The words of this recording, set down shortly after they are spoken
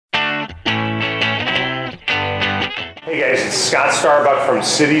Hey guys, it's Scott Starbuck from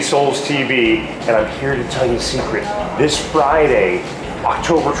City Souls TV, and I'm here to tell you a secret. This Friday,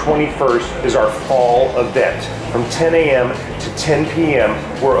 October 21st, is our fall event. From 10 a.m. to 10 p.m.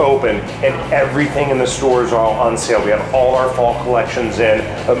 we're open, and everything in the stores are all on sale. We have all our fall collections in,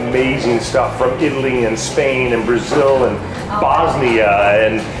 amazing stuff from Italy and Spain and Brazil and Bosnia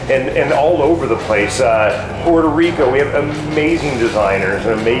and all over the place. Puerto Rico, we have amazing designers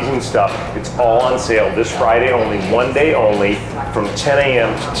and amazing stuff. It's all on sale this Friday only, one day only, from 10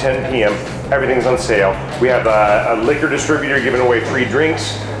 a.m. to 10 p.m. Everything's on sale. We have a liquor distributor giving away free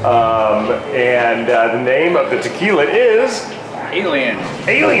drinks, and the name of the tequila is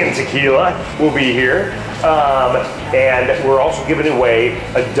Alien Tequila will be here. And we're also giving away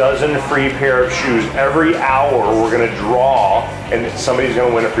a dozen free pair of shoes. Every hour we're gonna draw and somebody's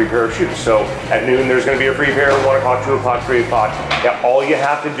gonna win a free pair of shoes. So at noon there's gonna be a free pair, 1 o'clock, 2 o'clock, 3 o'clock. Yeah, all you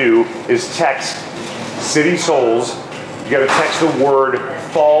have to do is text City Souls. You gotta text the word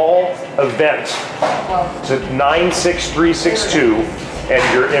fall event to 96362 and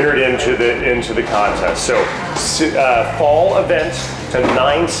you're entered into the contest. So fall event to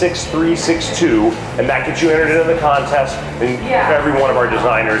 96362, and that gets you entered into the contest, and every one of our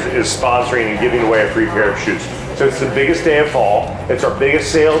designers is sponsoring and giving away a free pair of shoes. So it's the biggest day of fall, it's our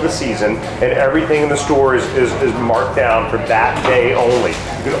biggest sale of the season, and everything in the store is marked down for that day only.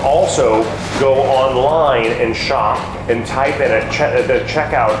 You can also go online and shop and type in the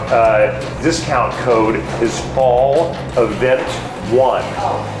checkout discount code is fall event 1,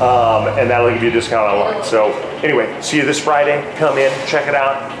 and that'll give you a discount online. So anyway, see you this Friday. Come in, check it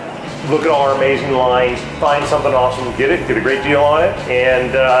out, look at all our amazing lines, find something awesome, get a great deal on it,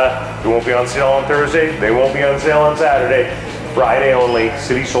 and it won't be on sale on Thursday, they won't be on sale on Saturday. Friday only,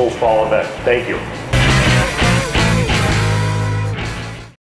 City Souls Fall event. Thank you.